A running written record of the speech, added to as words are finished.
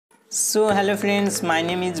Hello friends, my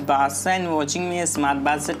name is बादशाह and watching me smart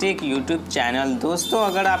बादशाह take YouTube channel. दोस्तों,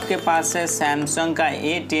 अगर आपके पास है सैमसंग का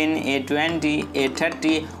a10, a20,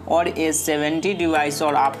 a30 और a70 डिवाइस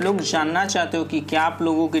और आप लोग जानना चाहते हो कि क्या आप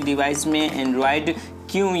लोगों के डिवाइस में एंड्रॉयड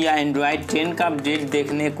क्यों या एंड्रॉयड 10 का अपडेट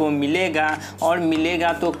देखने को मिलेगा और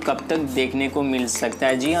मिलेगा तो कब तक देखने को मिल सकता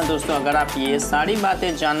है। जी हाँ दोस्तों, अगर आप ये सारी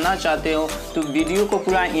बातें जानना चाहते हो तो वीडियो को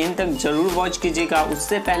पूरा एंड तक ज़रूर वॉच कीजिएगा।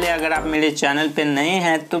 उससे पहले अगर आप मेरे चैनल पे नए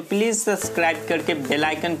हैं तो प्लीज़ सब्सक्राइब करके बेल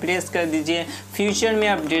आइकन प्रेस कर दीजिए फ्यूचर में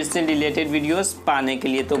अपडेट से रिलेटेड वीडियोस पाने के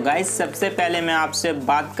लिए। तो गाइस, सबसे पहले मैं आपसे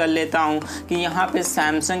बात कर लेता हूँ कि यहाँ पे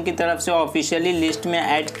सैमसंग की तरफ से ऑफिशियली लिस्ट में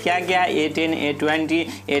ऐड किया गया a10, a20,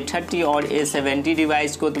 a30 और a70 डिवाइस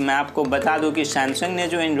को। तो मैं आपको बता दूं कि सैमसंग ने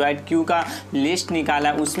जो एंड्रॉयड क्यू का लिस्ट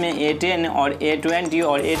निकाला उसमें a10 और a20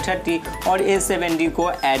 और a30 और a70 को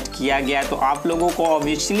ऐड किया गया। तो आप लोगों को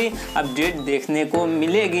ऑब्वियसली अपडेट देखने को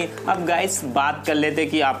मिलेगी। अब गाइस, बात कर लेते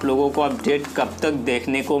कि आप लोगों को अपडेट कब तक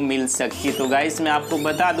देखने को मिल सकती। तो गाइस, मैं आपको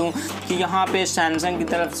बता दूं कि यहाँ पे सैमसंग की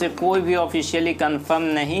तरफ से कोई भी ऑफिशियली कंफर्म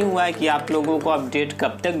नहीं हुआ है कि आप लोगों को अपडेट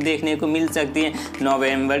कब तक देखने को मिल सकती है,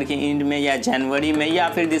 नवंबर के एंड में या जनवरी में या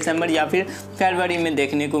फिर दिसंबर या फिर फरवरी में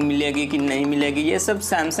देखने को मिलेगी कि नहीं मिलेगी। ये सब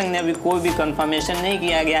सैमसंग ने अभी कोई भी कंफर्मेशन नहीं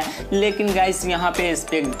किया गया। लेकिन गाइस, यहाँ पे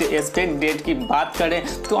एक्सपेक्ट डेट की बात करें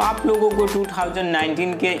तो आप लोगों को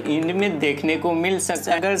 2019 के एंड में देखने को मिल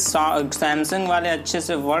सकता है। अगर सैमसंग वाले अच्छे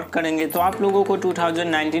से वर्क करेंगे तो आप लोगों को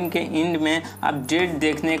 2019 के एंड में अपडेट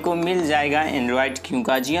देखने को मिल जाएगा एंड्रॉयड क्यू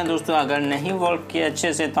का। जी हाँ दोस्तों, अगर नहीं वर्क किया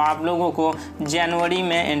अच्छे से तो आप लोगों को जनवरी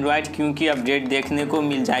में एंड्रॉयड क्यू की अपडेट देखने को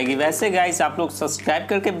मिल जाएगी। वैसे गाइस, आप लोग सब्सक्राइब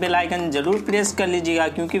करके बेल आइकन जरूर प्रेस कर लीजिएगा,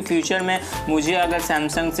 क्योंकि फ्यूचर में मुझे अगर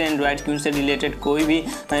सैमसंग से एंड्रॉयड क्यू से रिलेटेड कोई भी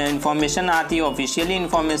इन्फॉर्मेशन आती है, ऑफिशियली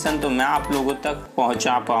इन्फॉर्मेशन, तो मैं आप लोगों तक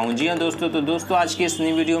पहुंचा पाऊँ। जी हाँ दोस्तों, तो दोस्तों आज की इस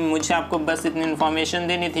नई वीडियो में मुझे आपको बस इतनी इन्फॉर्मेशन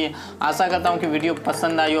देनी थी। आशा करता हूँ कि वीडियो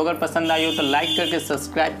पसंद आई हो। अगर पसंद आई हो तो लाइक करके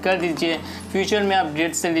सब्सक्राइब कर दीजिए फ्यूचर में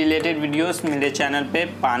अपडेट से रिलेटेड वीडियोस मेरे चैनल पे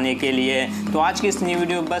पाने के लिए। तो आज की इस नई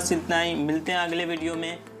वीडियो बस इतना ही। मिलते हैं अगले वीडियो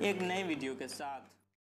में एक नए वीडियो के साथ।